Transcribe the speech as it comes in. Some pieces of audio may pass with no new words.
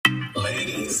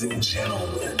Ladies and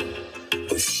gentlemen,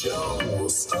 the show will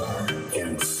start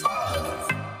in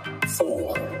 5,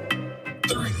 4,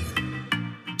 3,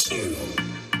 2,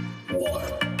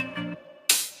 1.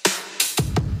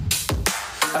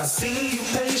 I see you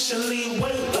patiently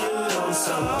waiting on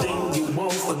something you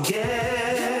won't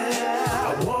forget.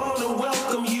 I want to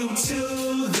welcome you to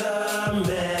the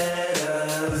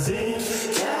Medicine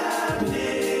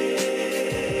Cabinet.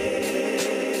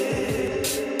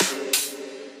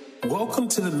 Welcome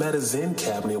to the Medicine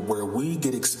Cabinet, where we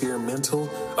get experimental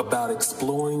about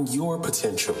exploring your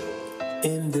potential.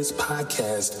 In this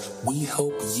podcast, we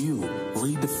help you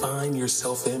redefine your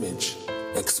self-image,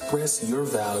 express your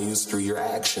values through your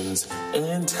actions,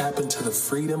 and tap into the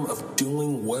freedom of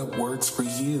doing what works for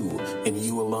you and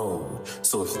you alone.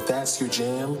 So if that's your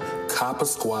jam, cop a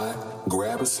squat,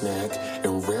 grab a snack,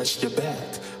 and rest your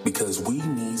back, because we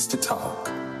needs to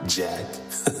talk, Jack.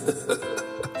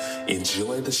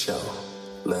 Enjoy the show.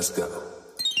 Let's go.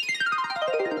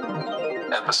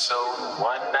 Episode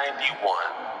 191,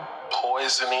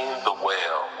 Poisoning the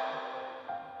Well.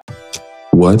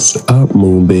 What's up,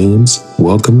 Moonbeams?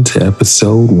 Welcome to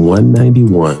episode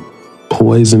 191,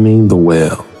 Poisoning the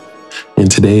Well. In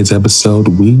today's episode,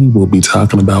 we will be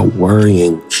talking about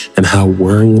worrying and how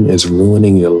worrying is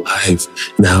ruining your life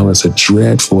and how it's a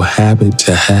dreadful habit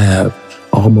to have,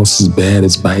 almost as bad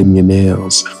as biting your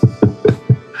nails.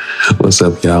 What's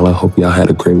up, y'all? I hope y'all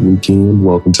had a great weekend.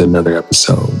 Welcome to another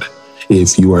episode.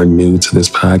 If you are new to this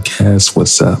podcast,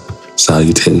 what's up?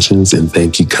 Salutations, and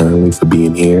thank you kindly for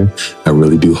being here. I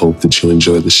really do hope that you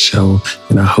enjoy the show,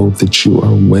 and I hope that you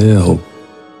are well.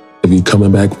 If you're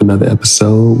coming back for another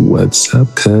episode, what's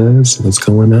up, cuz? What's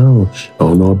going on? I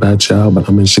don't know about y'all, but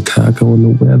I'm in Chicago, and the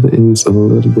weather is a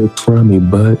little bit crummy,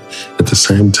 but at the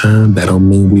same time, that don't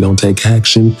mean we don't take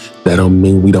action. That don't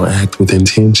mean we don't act with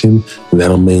intention. That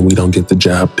don't mean we don't get the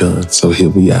job done. So here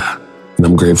we are, and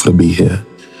I'm grateful to be here.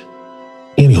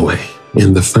 Anyway,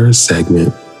 in the first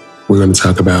segment, we're going to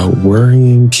talk about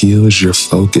worrying kills your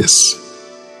focus.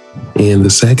 In the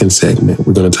second segment,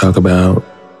 we're going to talk about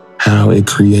how it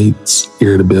creates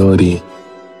irritability.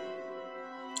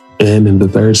 And in the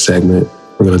third segment,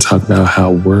 we're going to talk about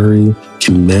how worry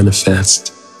can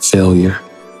manifest failure.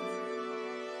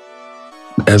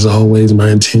 As always, my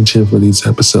intention for these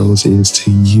episodes is to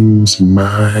use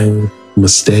my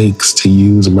mistakes, to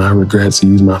use my regrets, to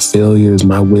use my failures,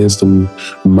 my wisdom,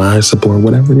 my support,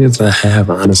 whatever it is I have,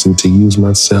 honestly, to use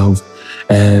myself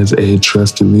as a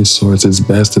trusted resource as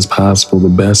best as possible, the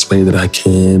best way that I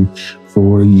can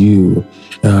for you.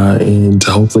 And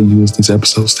to hopefully use these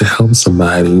episodes to help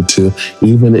somebody, to,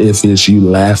 even if it's you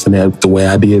laughing at the way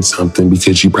I did something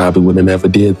because you probably would have never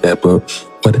did that, but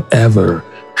whatever,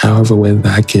 however way that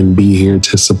I can be here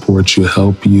to support you,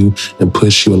 help you, and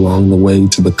push you along the way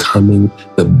to becoming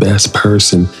the best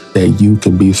person that you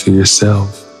can be for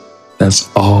yourself. That's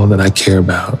all that I care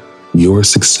about. Your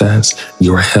success,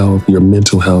 your health, your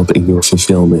mental health, and your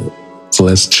fulfillment. So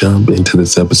let's jump into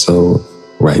this episode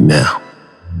right now.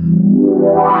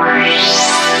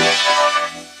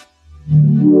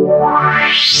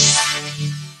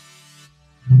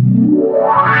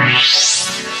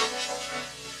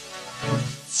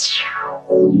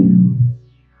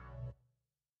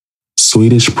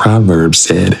 Swedish proverb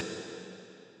said,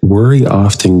 "Worry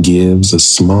often gives a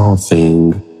small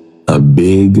thing a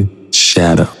big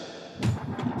shadow."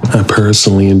 I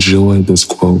personally enjoy this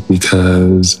quote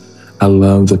because I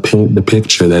love the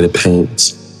picture that it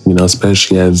paints,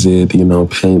 especially as it,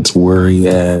 paints worry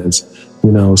as,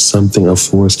 something, a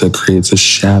force that creates a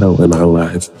shadow in our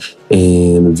life.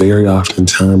 And very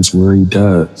oftentimes worry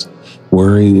does.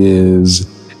 Worry is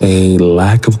a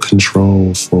lack of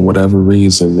control for whatever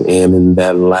reason. And in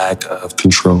that lack of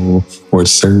control or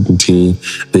certainty,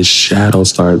 this shadow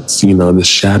starts, the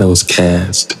shadow's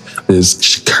cast.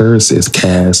 This curse is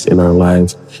cast in our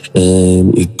life,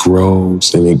 and it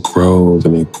grows and it grows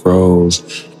and it grows,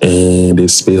 and it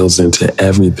spills into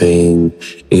everything.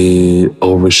 It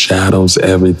overshadows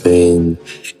everything.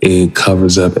 It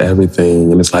covers up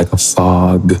everything, and it's like a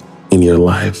fog in your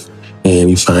life, and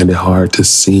you find it hard to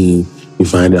see. You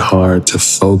find it hard to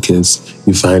focus.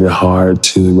 You find it hard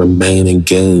to remain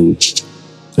engaged.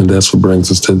 And that's what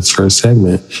brings us to this first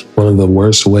segment. One of the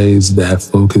worst ways that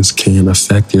focus can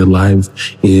affect your life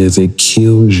is it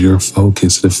kills your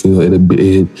focus.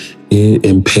 It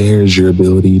impairs your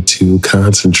ability to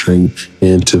concentrate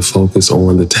and to focus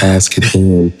on the task at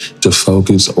hand, to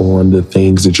focus on the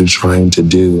things that you're trying to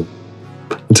do.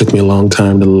 It took me a long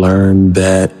time to learn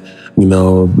that,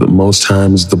 most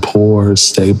times the poor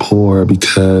stay poor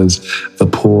because the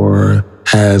poor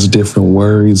has different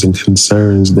worries and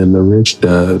concerns than the rich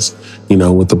does.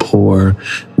 With the poor,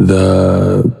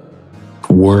 the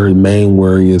main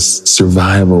worry is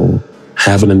survival,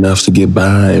 having enough to get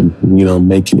by,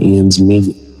 making ends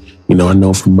meet. I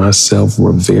know for myself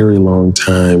for a very long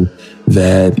time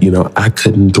that, I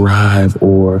couldn't thrive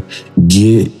or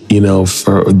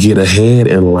get ahead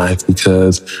in life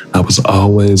because I was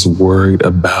always worried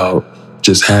about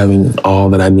just having all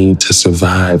that I need to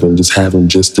survive and just having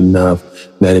just enough,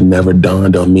 that it never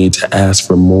dawned on me to ask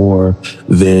for more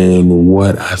than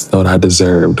what I thought I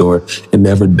deserved, or it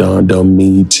never dawned on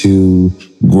me to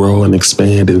grow and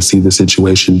expand and see the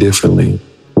situation differently.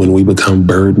 When we become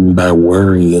burdened by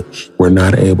worry, we're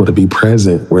not able to be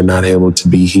present. We're not able to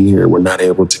be here. We're not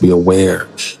able to be aware.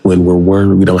 When we're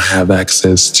worried, we don't have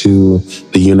access to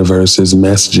the universe's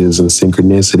messages and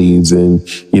synchronicities and,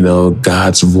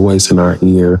 God's voice in our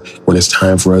ear when it's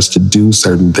time for us to do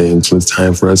certain things, when it's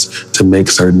time for us to make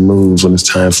certain moves, when it's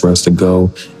time for us to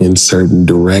go in certain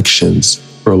directions.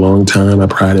 For a long time, I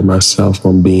prided myself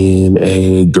on being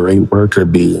a great worker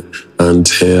bee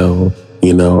until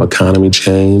economy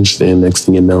changed, and next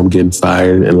thing you know, I'm getting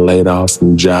fired and laid off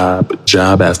from job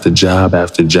after job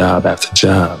after job after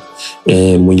job.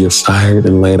 And when you're fired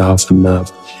and laid off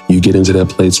enough, you get into that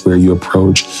place where you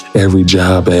approach every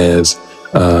job as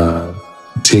a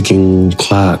ticking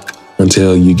clock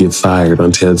until you get fired,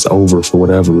 until it's over for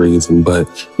whatever reason. But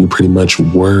you pretty much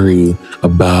worry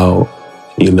about,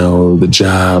 the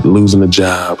job, losing the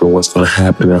job, or what's going to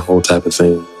happen, that whole type of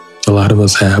thing. A lot of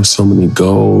us have so many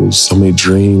goals, so many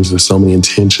dreams, and so many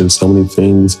intentions, so many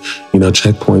things,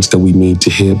 checkpoints that we need to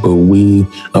hit, but we've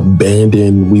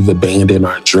abandoned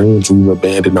our dreams, we've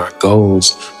abandoned our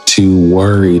goals to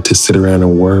worry, to sit around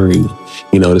and worry,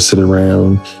 to sit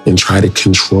around and try to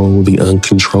control the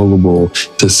uncontrollable,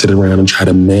 to sit around and try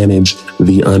to manage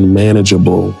the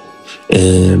unmanageable.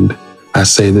 And I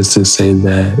say this to say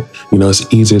that,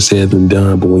 it's easier said than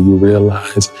done, but when you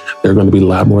realize there are going to be a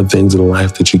lot more things in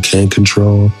life that you can't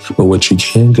control, but what you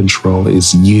can control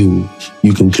is you.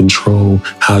 You can control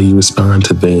how you respond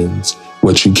to things.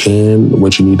 What you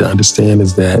need to understand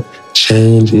is that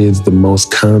change is the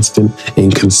most constant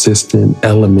and consistent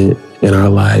element in our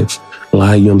life.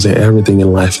 And everything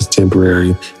in life is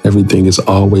temporary. Everything is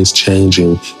always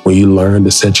changing. When you learn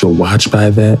to set your watch by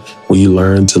that, when you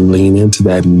learn to lean into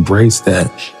that, embrace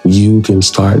that, you can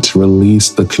start to release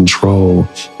the control.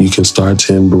 You can start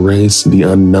to embrace the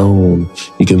unknown.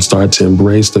 You can start to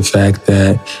embrace the fact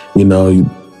that,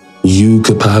 you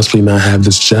could possibly not have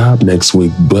this job next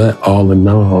week, but all in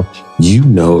all, you're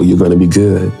going to be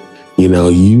good.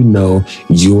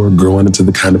 You're growing into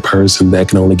the kind of person that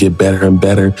can only get better and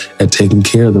better at taking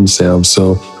care of themselves.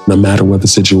 So no matter what the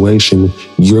situation,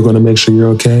 you're going to make sure you're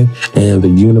okay, and the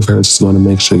universe is going to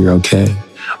make sure you're okay.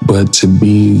 But to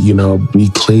be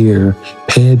clear,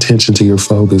 pay attention to your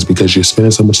focus, because you're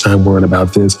spending so much time worrying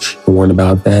about this and worrying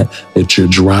about that you're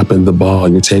dropping the ball.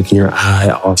 You're taking your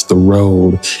eye off the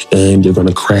road, and you're going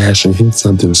to crash and hit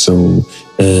something soon.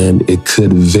 And it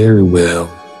could very well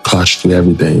cost you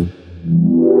everything.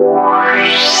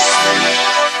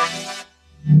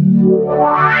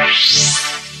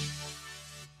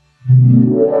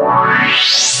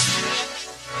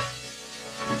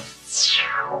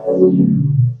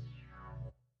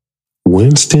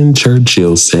 Winston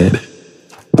Churchill said,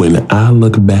 "When I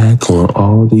look back on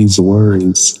all these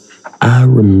worries, I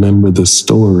remember the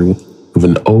story of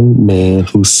an old man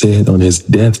who said on his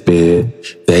deathbed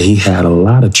that he had a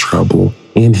lot of trouble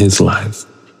in his life,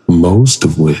 most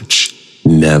of which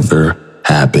never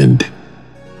happened."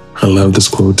 I love this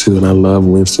quote too, and I love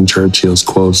Winston Churchill's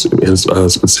quotes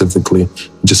specifically,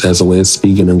 just as a way of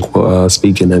speaking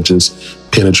that just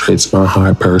penetrates my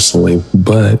heart personally.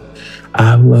 But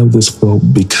I love this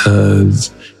quote because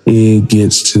it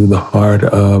gets to the heart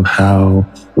of how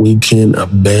we can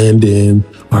abandon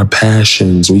our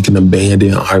passions, we can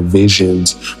abandon our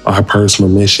visions, our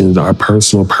personal missions, our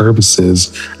personal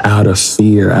purposes out of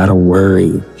fear, out of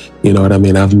worry. You know what I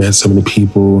mean? I've met so many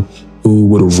people who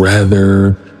would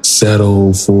rather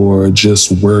settle for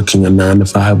just working a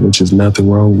 9-to-5, which is nothing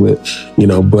wrong with,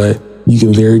 but you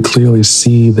can very clearly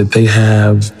see that they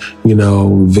have,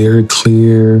 very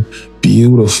clear,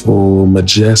 beautiful,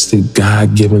 majestic,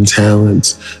 God-given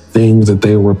talents, things that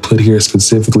they were put here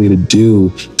specifically to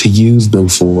do, to use them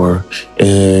for.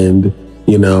 And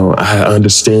I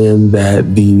understand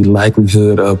that the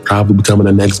likelihood of probably becoming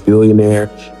the next billionaire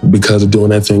because of doing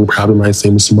that thing probably might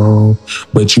seem small,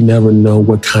 but you never know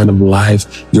what kind of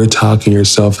life you're talking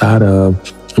yourself out of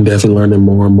I'm definitely learning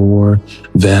more and more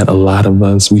that a lot of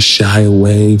us, we shy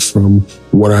away from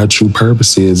what our true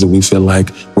purpose is. And we feel like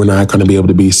we're not going to be able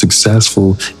to be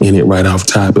successful in it right off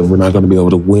top. If we're not going to be able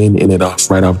to win in it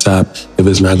right off top. If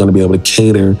it's not going to be able to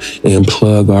cater and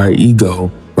plug our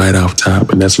ego right off top.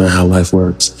 And that's not how life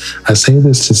works. I say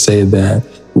this to say that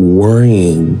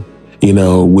worrying,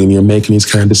 when you're making these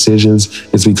kind of decisions,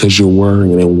 it's because you're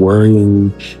worrying, and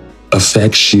worrying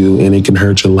affects you and it can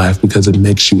hurt your life because it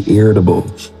makes you irritable.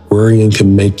 Worrying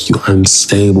can make you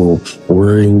unstable.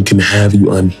 Worrying can have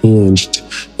you unhinged.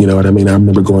 You know what I mean? I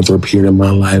remember going through a period in my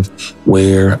life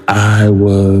where I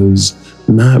was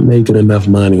not making enough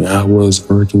money. I was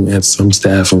working at some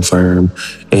staffing firm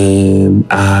and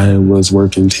I was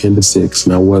working 10 to 6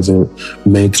 and I wasn't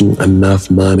making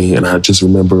enough money. And I just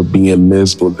remember being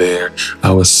miserable there.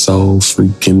 I was so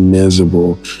freaking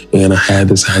miserable. And I had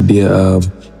this idea of,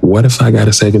 what if I got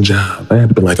a second job? I had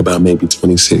to be like about maybe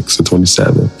 26 or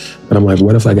 27. And I'm like,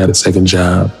 what if I got a second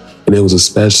job? And it was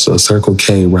a Circle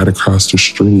K right across the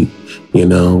street,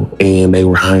 and they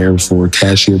were hiring for a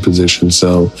cashier position.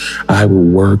 So I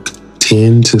would work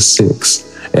 10 to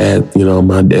 6 at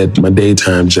my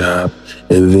daytime job.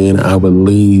 And then I would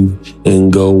leave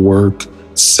and go work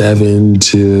 7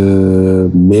 to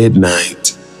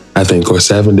midnight, I think, or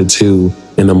 7 to 2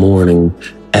 in the morning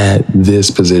at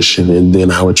this position. And then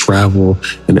I would travel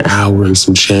an hour and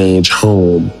some change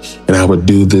home. And I would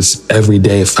do this every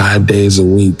day, 5 days a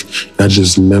week. And I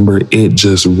just remember it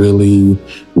just really,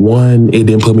 it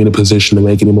didn't put me in a position to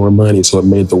make any more money. So it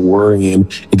made the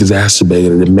worrying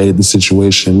exacerbated. It made the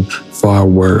situation far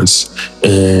worse.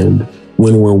 And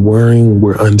when we're worrying,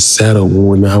 we're unsettled.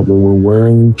 When we're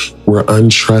worrying, we're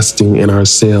untrusting in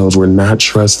ourselves. We're not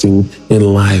trusting in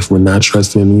life. We're not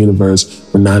trusting in the universe.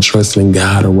 We're not trusting in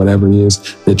God or whatever it is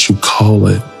that you call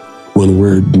it. When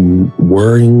we're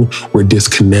worrying, we're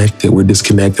disconnected. We're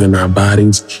disconnected in our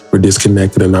bodies. We're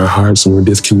disconnected in our hearts, and we're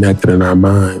disconnected in our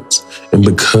minds. And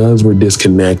because we're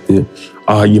disconnected,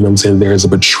 there's a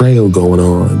betrayal going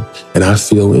on. And I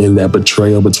feel in that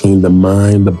betrayal between the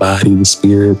mind, the body, the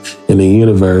spirit, and the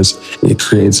universe, it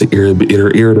creates an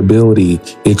irritability.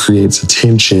 It creates a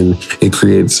tension. It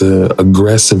creates a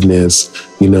aggressiveness.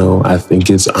 I think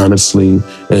it's honestly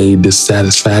a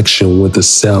dissatisfaction with the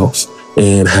self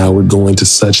and how we're going to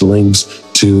such lengths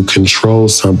to control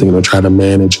something or try to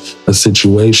manage a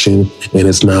situation, and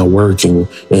it's not working,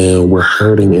 and we're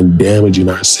hurting and damaging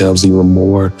ourselves even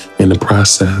more in the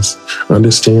process.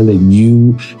 Understand that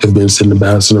you have been sitting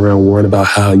around worrying about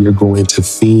how you're going to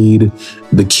feed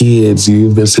the kids.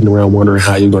 You've been sitting around wondering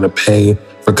how you're going to pay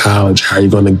for college, how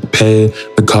you're going to pay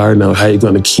the car note, how you're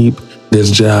going to keep this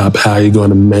job, how you're going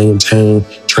to maintain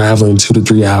traveling 2 to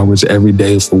 3 hours every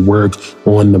day for work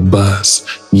on the bus.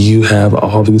 You have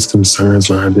all these concerns,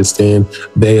 and I understand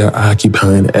they are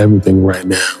occupying everything right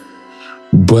now.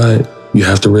 But you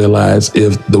have to realize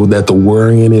that the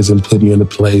worrying isn't putting you in the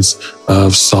place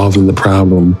of solving the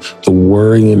problem. The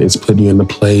worrying is putting you in the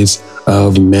place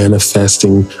of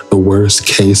manifesting the worst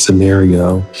case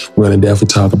scenario. We're going to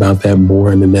definitely talk about that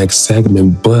more in the next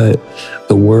segment, but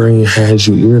the worrying has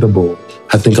you irritable.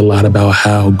 I think a lot about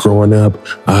how growing up,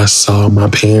 I saw my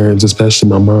parents, especially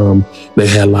my mom, they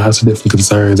had lots of different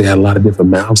concerns. They had a lot of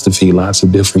different mouths to feed, lots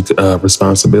of different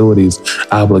responsibilities,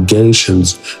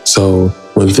 obligations. So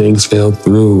when things fell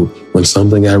through, when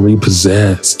something got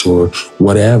repossessed or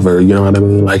whatever, you know what I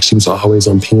mean? Like, she was always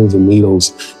on pins and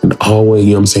needles and always,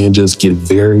 just get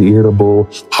very irritable,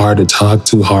 hard to talk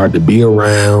to, hard to be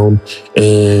around.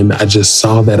 And I just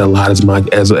saw that a lot as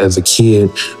a kid,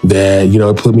 that,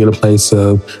 it put me in a place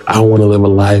of, I want to live a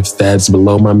life that's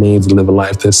below my means and live a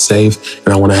life that's safe.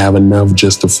 And I want to have enough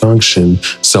just to function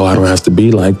so I don't have to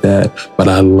be like that. But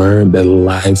I learned that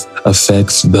life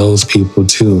affects those people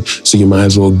too. So you might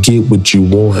as well get what you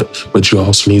want, but you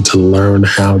also need to learn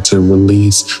how to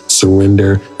release,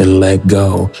 surrender, and let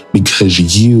go, because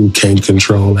you can't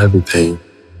control everything.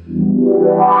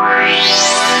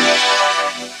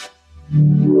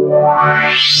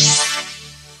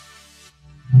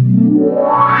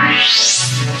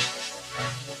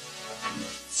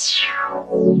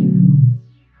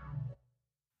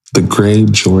 The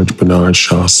great George Bernard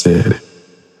Shaw said,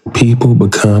 "People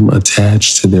become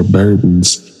attached to their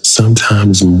burdens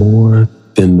sometimes more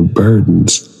than the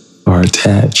burdens are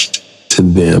attached to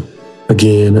them."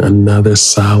 Again, another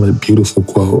solid, beautiful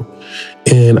quote.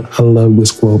 And I love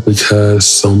this quote because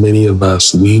so many of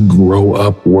us, we grow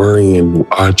up worrying.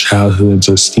 Our childhoods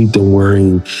are steeped in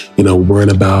worrying,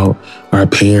 worrying about our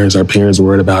parents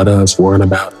worried about us, worrying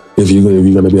about if you're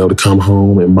gonna be able to come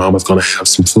home and mama's gonna have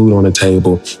some food on the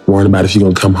table, worrying about if you're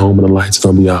gonna come home and the light's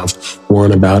gonna be off,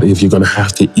 worrying about if you're gonna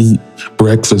have to eat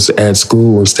breakfast at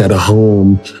school instead of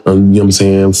home, you know what I'm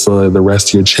saying, for the rest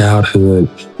of your childhood,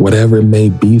 whatever it may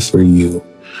be for you.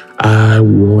 I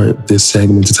want this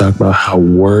segment to talk about how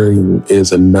worrying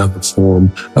is another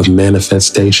form of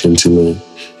manifestation to me.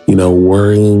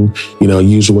 Worrying,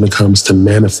 usually when it comes to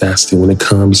manifesting, when it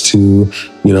comes to,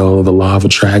 the law of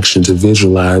attraction, to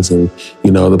visualizing,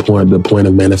 the point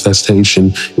of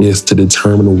manifestation is to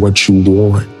determine what you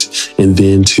want and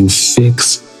then to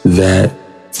fix that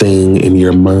thing in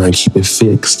your mind. Keep it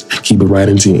fixed. Keep it right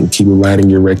in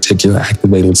your reticular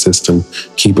activating system.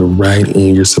 Keep it right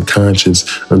in your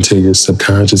subconscious until your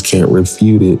subconscious can't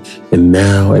refute it. And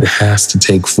now it has to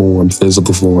take form,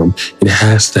 physical form. It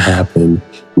has to happen.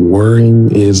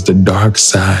 Worrying is the dark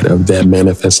side of that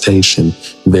manifestation.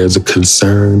 There's a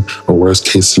concern, a worst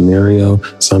case scenario,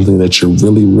 something that you're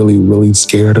really, really, really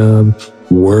scared of.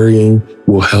 Worrying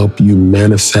will help you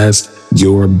manifest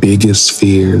your biggest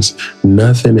fears.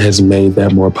 Nothing has made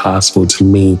that more possible to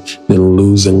me than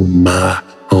losing my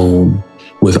home.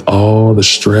 With all the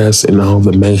stress and all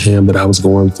the mayhem that I was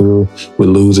going through, with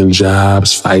losing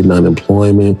jobs, fighting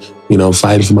unemployment,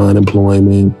 fighting for my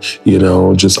unemployment,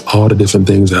 just all the different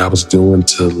things that I was doing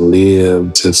to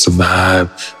live, to survive,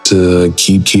 to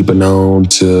keeping on,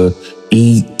 to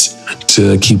eat,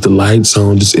 to keep the lights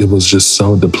on. It was just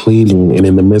so depleting. And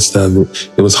in the midst of it,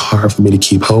 it was hard for me to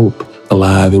keep hope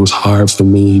alive. It was hard for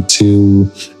me to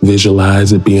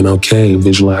visualize it being okay,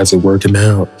 visualize it working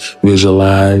out,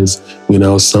 visualize,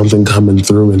 something coming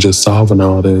through and just solving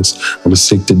all this. I'm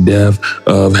sick to death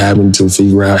of having to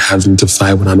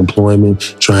fight with unemployment,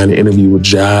 trying to interview with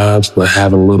jobs, but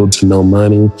having little to no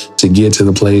money to get to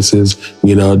the places,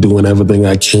 doing everything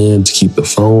I can to keep the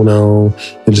phone on,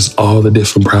 and just all the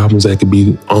different problems that could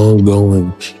be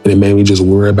ongoing. And it made me just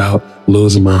worry about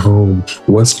losing my home.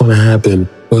 What's going to happen?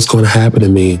 What's going to happen to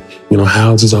me?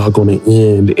 How's this all going to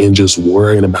end? And just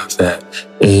worrying about that.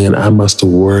 And I must have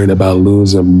worried about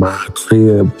losing my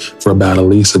crib for about at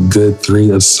least a good 3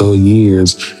 or so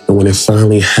years. And when it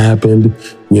finally happened,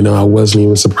 I wasn't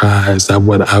even surprised. I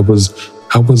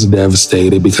was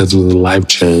devastated because it was a life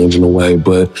change in a way,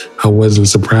 but I wasn't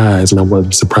surprised. And I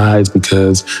wasn't surprised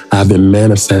because I've been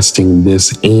manifesting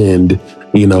this end,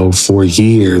 for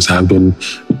years. I've been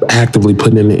actively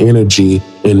putting in the energy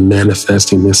in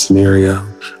manifesting this scenario.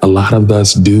 A lot of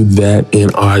us do that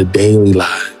in our daily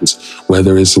lives,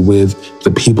 whether it's with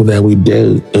the people that we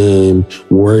date and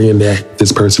worrying that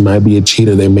this person might be a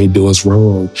cheater, they may do us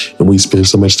wrong. And we spend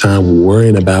so much time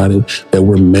worrying about it that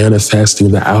we're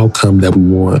manifesting the outcome that we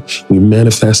want. We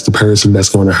manifest the person that's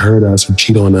going to hurt us or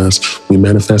cheat on us. We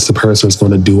manifest the person that's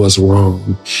going to do us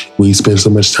wrong. We spend so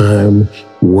much time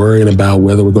worrying about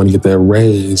whether we're going to get that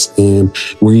raise, and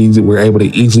we're able to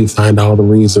easily find all the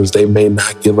reasons they may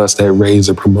not give us that raise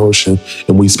or promotion,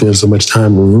 and we spend so much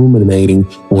time ruminating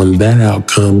on that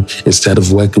outcome instead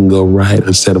of what can go right,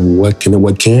 instead of what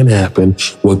can happen,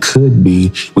 what could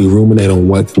be. We ruminate on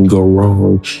what can go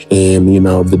wrong, and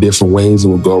the different ways it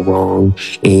will go wrong,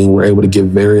 and we're able to get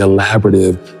very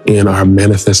elaborative in our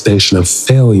manifestation of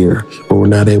failure, but we're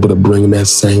not able to bring that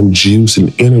same juice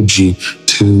and energy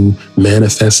to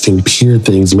manifesting pure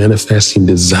things, manifesting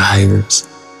desires.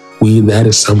 That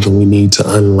is something we need to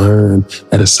unlearn.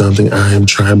 That is something I am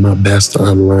trying my best to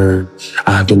unlearn.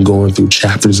 I've been going through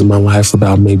chapters in my life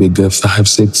about maybe a good 7,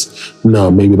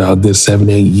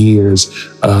 8 years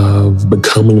of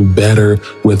becoming better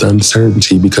with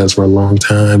uncertainty, because for a long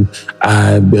time,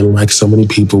 I've been like so many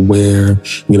people where,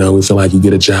 we feel like you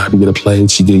get a job, you get a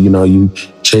place, you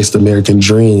chase the American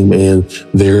dream, and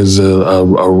there's a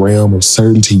realm of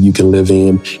certainty you can live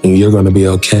in, and you're going to be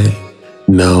okay.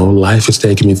 No, life is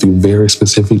taking me through very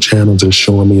specific channels and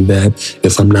showing me that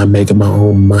if I'm not making my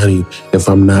own money, if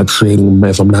I'm not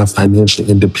financially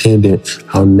independent,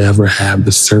 I'll never have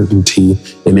the certainty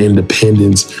and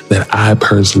independence that I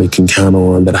personally can count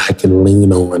on, that I can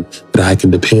lean on, that I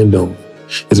can depend on.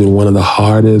 It's been one of the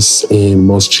hardest and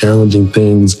most challenging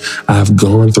things I've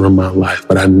gone through in my life,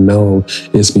 but I know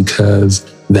it's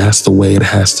because that's the way it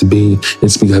has to be.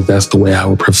 It's because that's the way I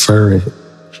would prefer it.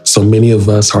 So many of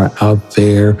us are out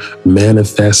there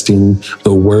manifesting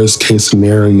the worst case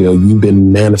scenario. You've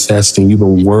been manifesting, you've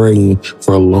been worrying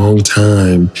for a long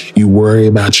time. You worry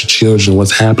about your children,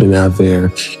 what's happening out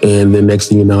there. And the next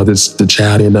thing you know, the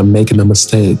child ended up making a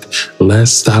mistake. Let's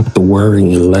stop the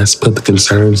worrying and let's put the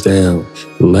concerns down.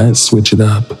 Let's switch it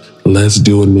up. Let's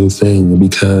do a new thing,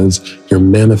 because you're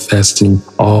manifesting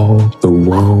all the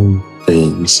wrong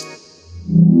things.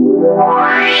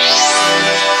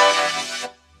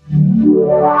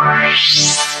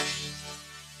 What's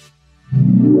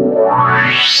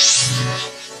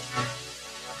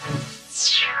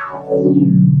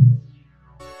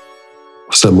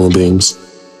up, Moonbeams?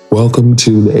 Welcome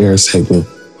to the air segment.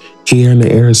 Here in the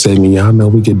air segment, y'all know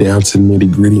we get down to the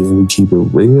nitty gritty and we keep it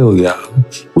real, y'all.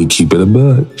 We keep it a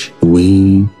buck.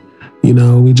 We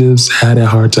just had it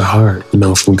heart to heart,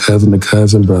 from cousin to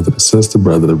cousin, brother to sister,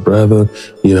 brother to brother,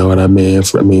 you know what I mean?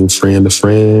 Friend to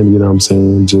friend, you know what I'm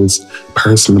saying? Just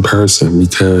person to person,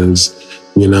 because,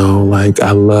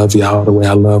 I love y'all the way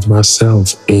I love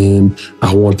myself, and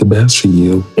I want the best for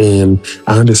you. And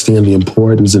I understand the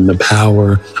importance and the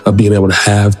power of being able to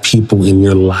have people in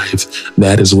your life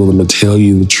that is willing to tell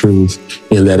you the truth,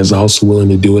 and that is also willing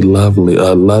to do it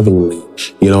lovingly.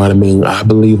 You know what I mean? I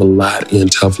believe a lot in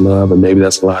tough love, and maybe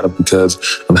that's a lot of because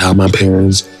of how my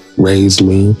parents raised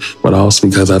me, but also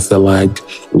because I feel like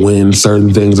when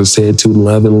certain things are said too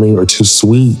lovingly or too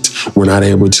sweet, we're not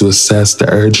able to assess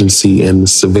the urgency and the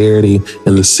severity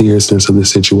and the seriousness of the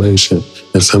situation.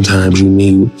 And sometimes you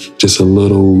need just a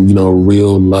little,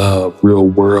 real love, real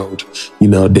world,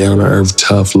 down to earth,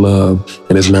 tough love.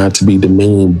 And it's not to be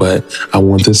demeaning, but I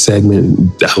want this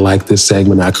segment. I like this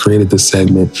segment. I created this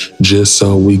segment just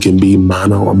so we can be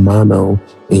mano a mano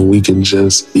and we can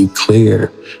just be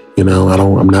clear.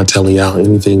 I'm not telling y'all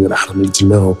anything that I don't need to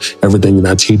know. Everything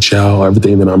that I teach y'all,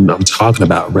 everything that I'm talking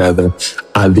about, rather,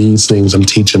 these things I'm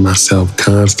teaching myself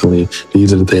constantly.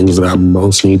 These are the things that I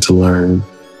most need to learn.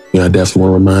 I definitely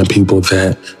want to remind people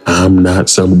that I'm not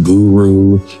some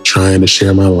guru trying to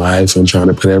share my life and trying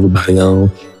to put everybody on.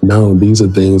 No, these are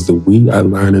things that we are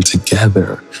learning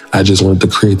together. I just wanted to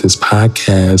create this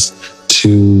podcast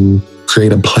to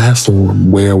create a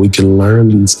platform where we can learn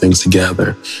these things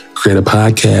together. Create a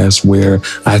podcast where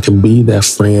I can be that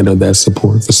friend or that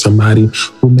support for somebody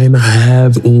who may not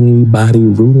have anybody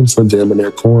rooting for them in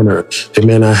their corner. They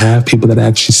may not have people that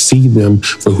actually see them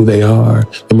for who they are.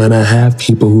 They might not have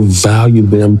people who value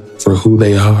them for who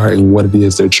they are and what it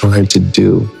is they're trying to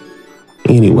do.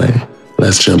 Anyway,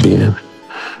 let's jump in.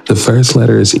 The first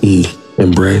letter is E,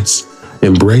 embrace.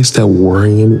 Embrace that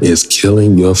worrying is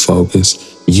killing your focus.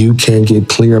 You can't get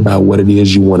clear about what it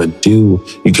is you want to do.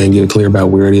 You can't get clear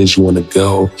about where it is you want to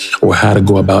go or how to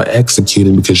go about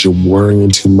executing because you're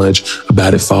worrying too much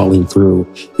about it falling through.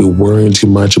 You're worrying too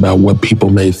much about what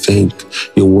people may think.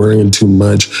 You're worrying too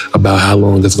much about how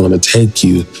long it's going to take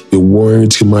you. You're worrying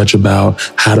too much about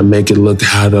how to make it look,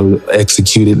 how to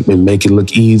execute it and make it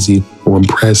look easy or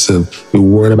impressive. You're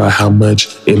worried about how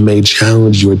much it may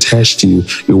challenge you or test you.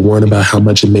 You're worried about how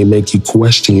much it may make you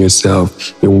question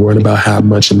yourself. You're worried about how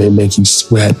much it may make you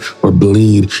sweat or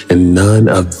bleed. And none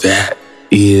of that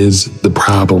is the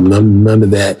problem. None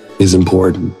of that is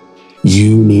important.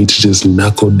 You need to just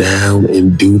knuckle down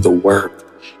and do the work.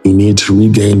 You need to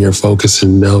regain your focus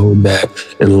and know that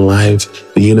in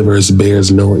life, the universe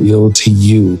bears no ill to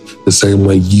you the same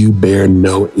way you bear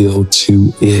no ill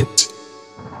to it.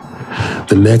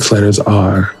 The next letters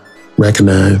are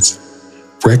recognize.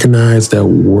 Recognize that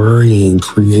worrying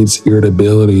creates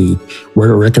irritability.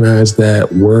 Recognize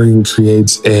that worrying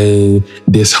creates a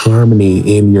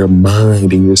disharmony in your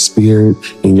mind, in your spirit,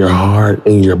 in your heart,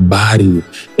 in your body.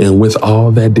 And with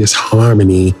all that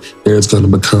disharmony, there's going to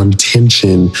become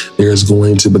tension. There's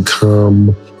going to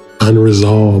become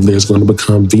unresolved. There's going to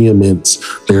become vehemence.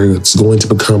 There's going to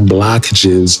become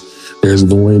blockages. There's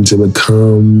going to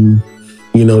become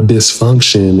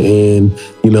dysfunction, and,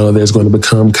 there's going to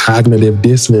become cognitive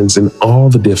dissonance and all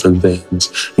the different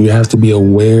things. You have to be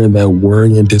aware that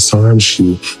worrying disarms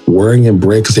you. Worrying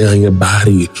breaks down your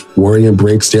body. Worrying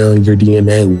breaks down your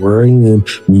DNA. Worrying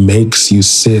makes you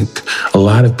sick. A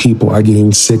lot of people are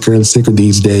getting sicker and sicker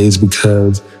these days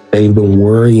because they've been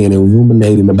worrying and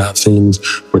ruminating about things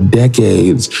for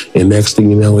decades. And next thing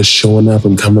you know, it's showing up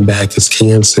and coming back as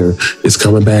cancer. It's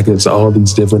coming back as all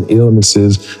these different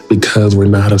illnesses because we're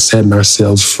not setting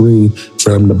ourselves free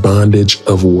from the bondage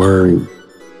of worry.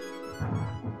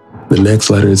 The next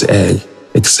letter is A,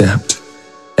 accept.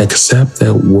 Accept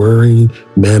that worry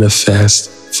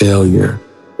manifests failure.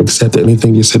 Accept that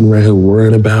anything you're sitting right here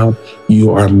worrying about,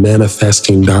 you are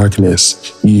manifesting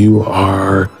darkness. You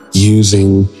are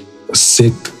using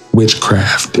sick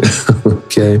witchcraft,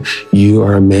 okay? You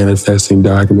are manifesting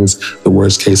darkness. The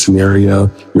worst case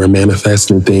scenario, you're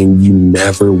manifesting a thing you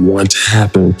never want to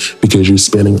happen because you're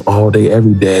spending all day,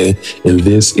 every day, and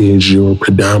this is your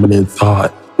predominant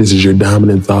thought. This is your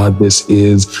dominant thought. This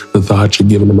is the thought you're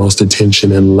giving the most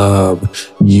attention and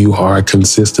love. You are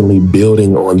consistently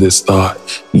building on this thought.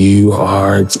 You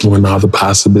are exploring all the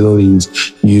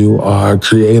possibilities. You are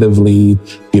creatively,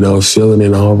 filling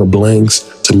in all the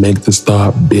blanks to make this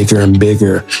thought bigger and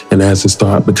bigger. And as this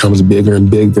thought becomes bigger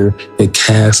and bigger, it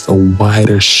casts a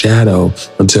wider shadow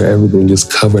until everything is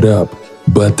covered up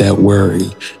but that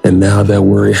worry. And now that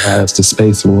worry has the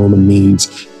space and room it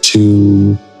needs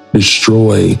to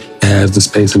destroy, has the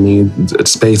space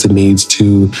it needs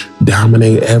to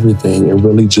dominate everything and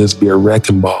really just be a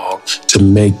wrecking ball to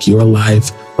make your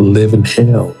life a living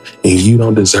hell. And you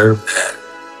don't deserve that.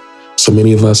 So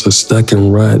many of us are stuck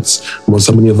in ruts. Well,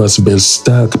 so many of us have been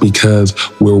stuck because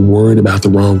we're worried about the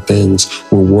wrong things.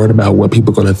 We're worried about what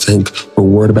people are going to think. We're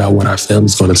worried about what our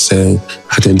family's going to say.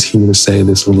 I continue to say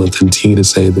this and will continue to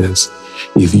say this.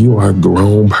 If you are a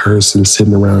grown person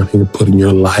sitting around here putting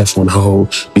your life on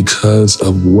hold because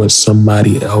of what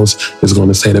somebody else is going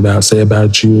to say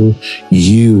about you,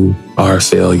 you are a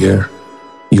failure.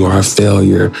 You are a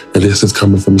failure. And this is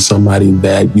coming from somebody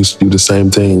that used to do the same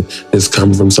thing. It's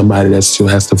coming from somebody that still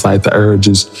has to fight the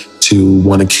urges to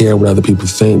want to care what other people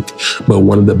think. But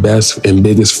one of the best and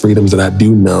biggest freedoms that I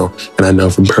do know, and I know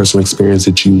from personal experience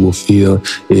that you will feel,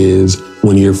 is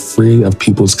when you're free of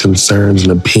people's concerns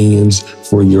and opinions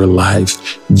for your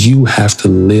life. You have to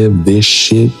live this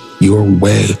shit your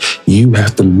way. You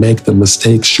have to make the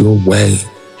mistakes your way.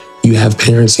 You have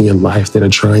parents in your life that are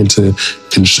trying to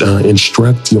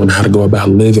instruct you on how to go about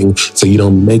living so you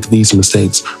don't make these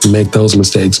mistakes, make those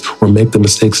mistakes, or make the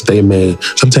mistakes that they made.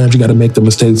 Sometimes you got to make the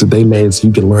mistakes that they made so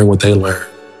you can learn what they learned.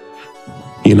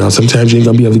 Sometimes you ain't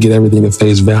going to be able to get everything at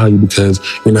face value because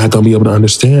you're not going to be able to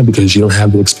understand because you don't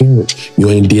have the experience. You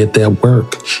ain't did that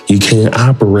work. You can't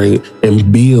operate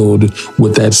and build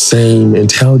with that same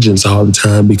intelligence all the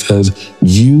time because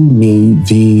you need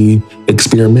the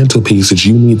experimental pieces.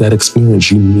 You need that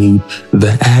experience. You need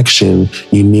the action.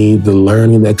 You need the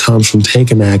learning that comes from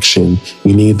taking action.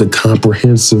 You need the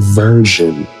comprehensive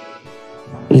version.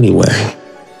 Anyway,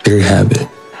 there you have it.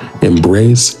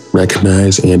 Embrace,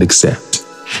 recognize, and accept.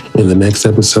 In the next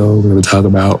episode, we're going to talk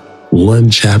about one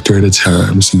chapter at a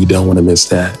time, so you don't want to miss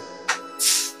that.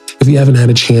 If you haven't had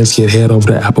a chance yet, head over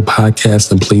to Apple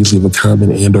Podcasts and please leave a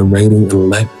comment and a rating and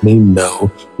let me know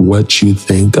what you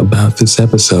think about this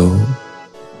episode.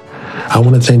 I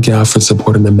want to thank y'all for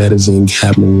supporting the Metazine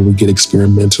Cabinet where we get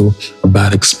experimental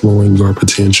about exploring your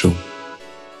potential.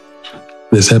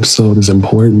 This episode is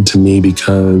important to me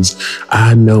because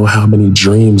I know how many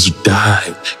dreams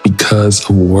died because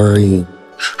of worrying.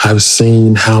 I've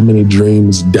seen how many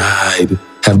dreams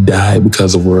have died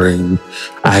because of worrying.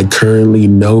 I currently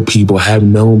have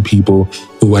known people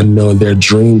who I know their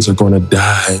dreams are going to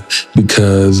die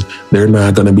because they're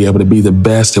not going to be able to be the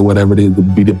best at whatever it is,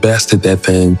 be the best at that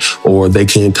thing, or they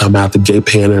can't come out the gate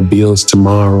paying their bills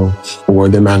tomorrow, or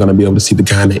they're not going to be able to see the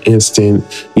kind of instant,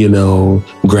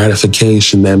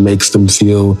 gratification that makes them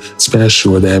feel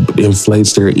special or that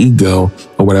inflates their ego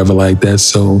or whatever like that.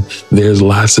 So there's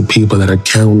lots of people that are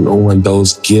counting on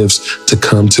those gifts to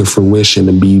come to fruition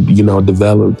and be,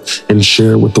 developed and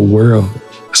shared with the world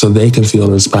so they can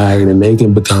feel inspired and they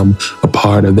can become a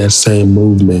part of that same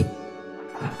movement.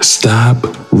 Stop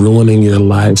ruining your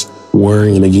life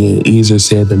worrying. Again, easier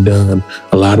said than done.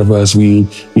 A lot of us, we,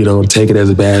 take it as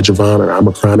a badge of honor. I'm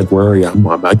a chronic worrier.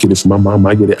 I get it from my mom.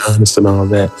 I get it honest and all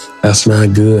that. That's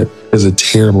not good. It's a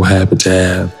terrible habit to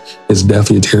have. It's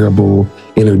definitely a terrible,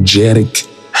 energetic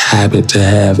habit to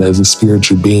have as a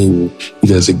spiritual being.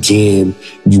 Because again,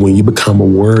 when you become a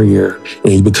warrior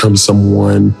and you become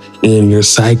someone in your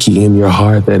psyche, in your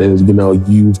heart, that is,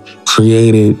 you've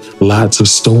created lots of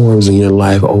storms in your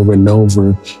life over and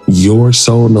over. Your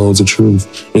soul knows the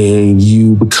truth, and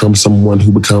you become someone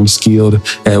who becomes skilled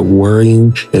at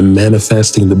worrying and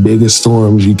manifesting the biggest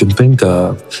storms you can think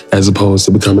of, as opposed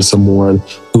to becoming someone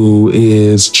who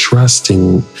is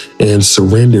trusting and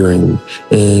surrendering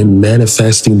and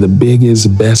manifesting the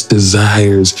biggest, best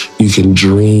desires you can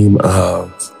dream of.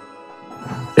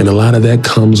 And a lot of that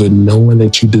comes with knowing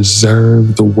that you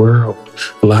deserve the world.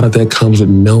 A lot of that comes with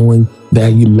knowing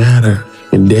that you matter.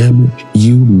 And damn it,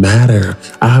 you matter.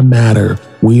 I matter.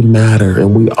 We matter.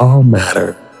 And we all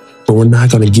matter. But we're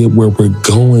not going to get where we're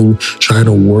going trying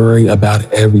to worry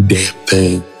about every damn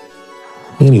thing.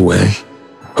 Anyway,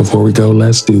 before we go,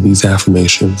 let's do these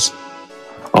affirmations.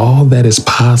 All that is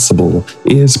possible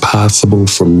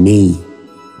for me.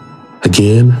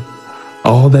 Again,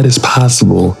 all that is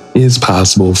possible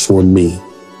for me.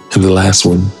 And the last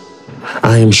one,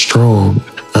 I am strong,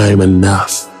 I am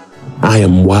enough, I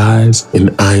am wise,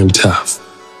 and I am tough.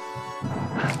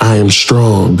 I am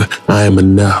strong. I am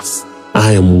enough.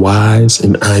 I am wise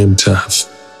and I am tough.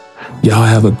 Y'all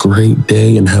have a great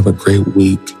day and have a great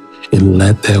week, and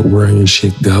let that worrying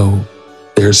shit go.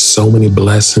 There's so many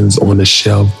blessings on the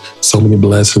shelf, so many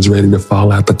blessings ready to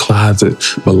fall out the closet,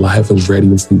 but life is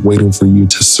waiting for you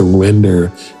to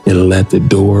surrender and let the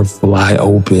door fly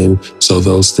open so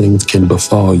those things can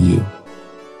befall you.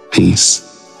 Peace.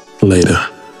 Later.